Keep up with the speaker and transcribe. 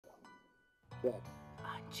back.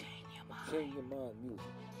 Unchain your mind. Change your mind music.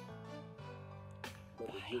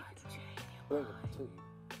 Brother Jacob, bring it to you.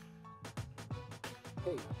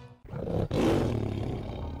 Hey.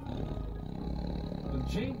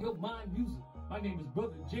 Unchain your mind music. My name is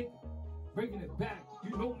Brother Jacob. Bringing it back.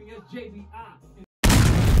 You know me as JBI.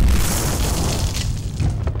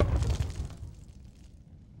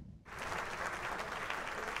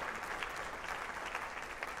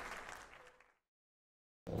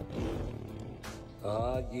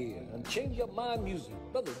 Yeah, Unchain Your Mind music.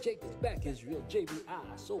 Brother Jacob's back, Israel,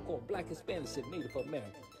 JBI, so-called Black, Hispanics, and Native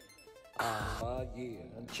Americans. Yeah,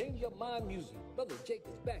 Unchain Your Mind music. Brother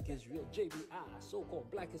Jacob's back, Israel, JBI, so-called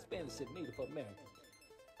Black, Hispanics, and Native Americans.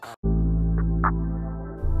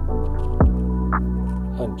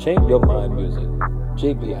 Unchain Your Mind music.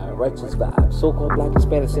 JBI, Righteous Vibes, so-called Black,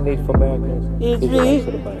 Hispanics, and Native Americans. Israelites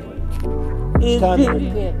for the Bible. It's time to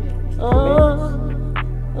repent.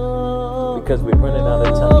 Because we're running out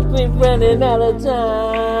of time. We're running out of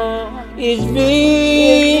time. It's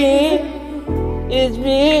real. It's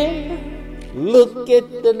real. Look at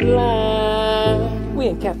the line. We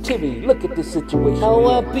in captivity. Look at this situation. How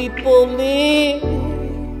our people live.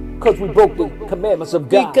 Because we broke the commandments of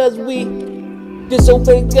God. Because we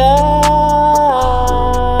disobeyed God.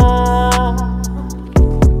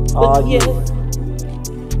 But yet,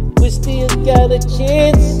 we still got a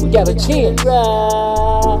chance. We got a chance.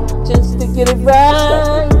 Chance to get it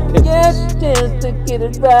right. Yes, chance to get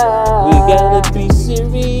it right. We gotta be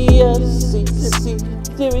serious.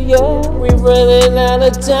 Serious. We're running out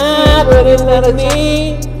of time. Running out of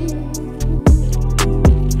need.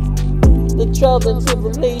 The trials and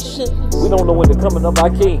tribulations. We don't know when the coming of our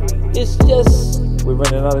King. It's just we're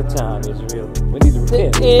running out of time, Israel. We need to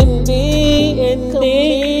repent. The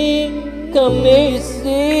ending. Come here, you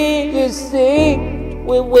see,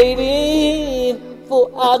 we're waiting for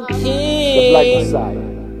our King. The Black Messiah,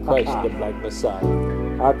 Christ, the Black Messiah,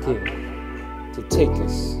 our King, to take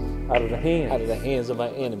us out of the hands of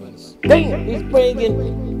our enemies. Damn, he's bringing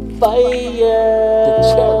fire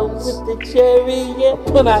with the chariot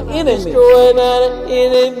upon our enemies, destroying our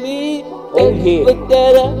enemy. Oh yeah, looked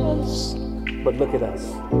at us, but look at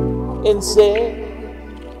us, and said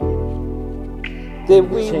that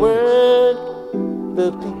we weren't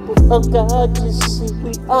the people of God, you see.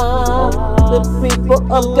 We are the people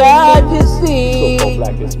of God, you see. So-called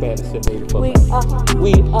Black, Hispanics, and Native Americans.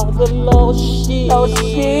 We are the lost sheep. That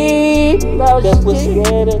was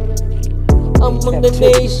scattered among the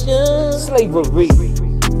nations. Slavery.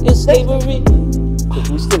 In slavery. Because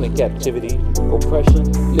we still in captivity, oppression,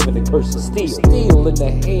 living in curses, still in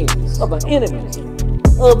the hands of our enemies.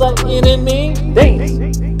 Damn.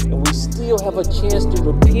 And we still have a chance to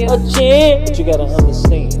repent. But you gotta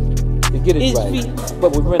understand to get it right.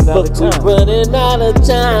 But we're running out of time. We're running out of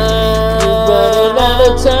time. We're running out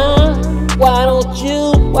of time. Why don't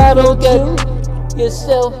you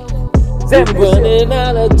yourself? We're running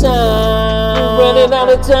out of time. We're running out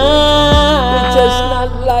of time.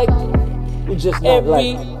 We're just not like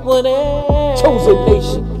everyone else. Chosen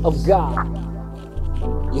nation of God.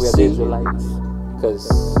 You we are see? The Israelites. Because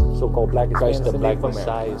so-called Black Christ, the Black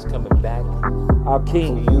Messiah, is coming back. Our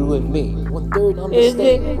King, for you and me. 1/3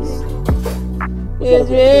 understands. We gotta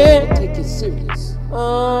take it serious.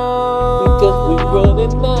 Because we're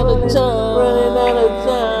running out of time. Running out of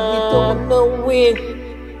time. We don't know when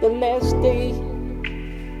the last day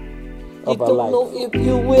of our life. You don't know if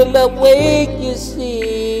you will awake, you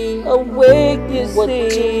see. Awake, you see. What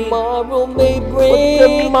tomorrow may bring.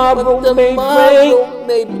 What tomorrow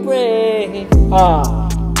may bring.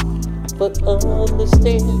 But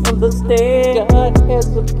understand, God has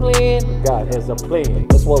a plan. God has a plan.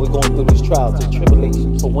 That's why we're going through these trials and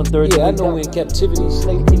tribulations. For 1/3, yeah, I know we're in captivity,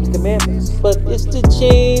 slave keeps commandments. But it's to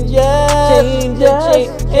change us. Change us.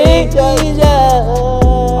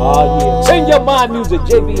 Yeah. Change your mind music,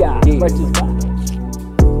 JBI. Yeah. Righteous Vibes.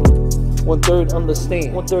 1/3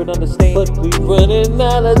 understand. 1/3 understand. But we running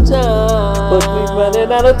out of time.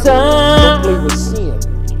 Don't play with sin.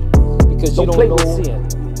 Because you don't know sin.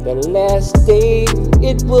 The last day,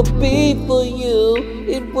 it will be for you,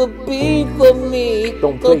 it will be for me.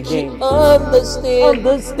 Don't play games. You understand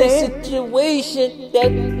the situation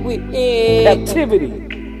that we're in. Captivity,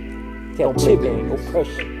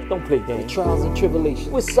 oppression. Don't play games. The trials and tribulations.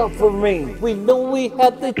 We're suffering. We know we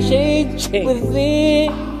have to change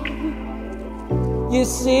within. You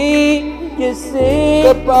see,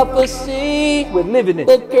 the prophecy. We're living it.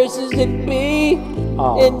 The curses it be,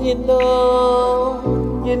 and you know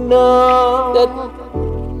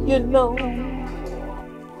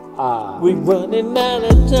We're running out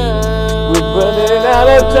of time. We're running out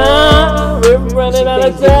of time. We're running out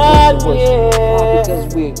of time. Yeah.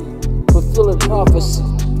 Because we're fulfilling prophecy.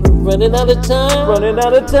 We're running out of time. Running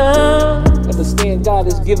out of time. Understand God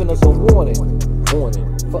has given us a warning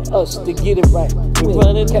for us to get it right. We're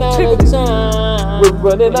running out of time. We're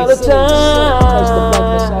running out of time. Christ the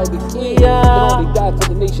Black Messiah, the King, that only died for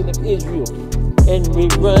the nation of Israel. And we're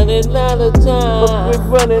running out of time. We're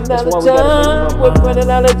running out of time. We're running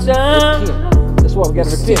out of time. That's why we gotta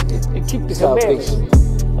repent and keep the commandments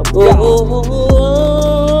of God.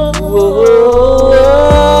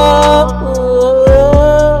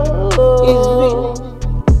 Israel,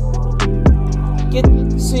 get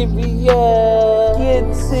serious.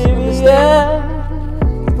 Get serious.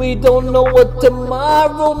 We don't know what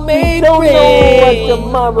tomorrow may bring. We don't know what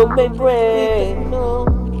tomorrow may bring.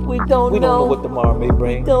 We don't know what tomorrow may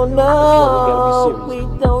bring. Don't know. We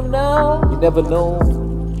don't know. You never know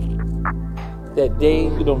that day.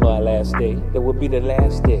 You don't know our last day. That will be the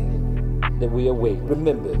last day that we await.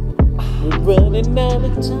 Remember, we're running out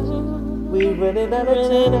of time. We're running out of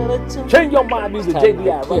time. Change your mind, music,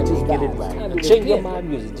 JBI. Right to get it right. Change your mind,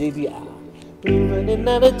 music, JBI. We're running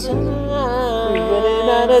out of time. We're running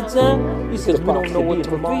out of time. Because we don't know what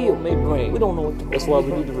tomorrow may bring. We don't know what tomorrow. That's why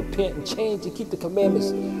we need to repent and change and keep the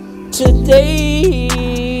commandments. Today.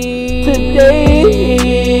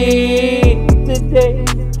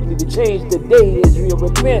 We need to change today, Israel.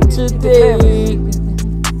 Repent today.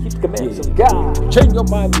 Keep the commandments of God. Change your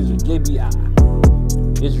mind, music, JBI.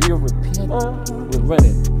 Israel, repent. We're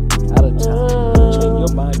running out of time. Change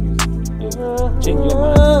your mind, music. Change your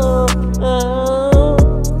mind.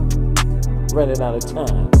 Running out of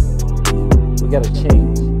time. We gotta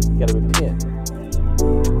change. We gotta repent.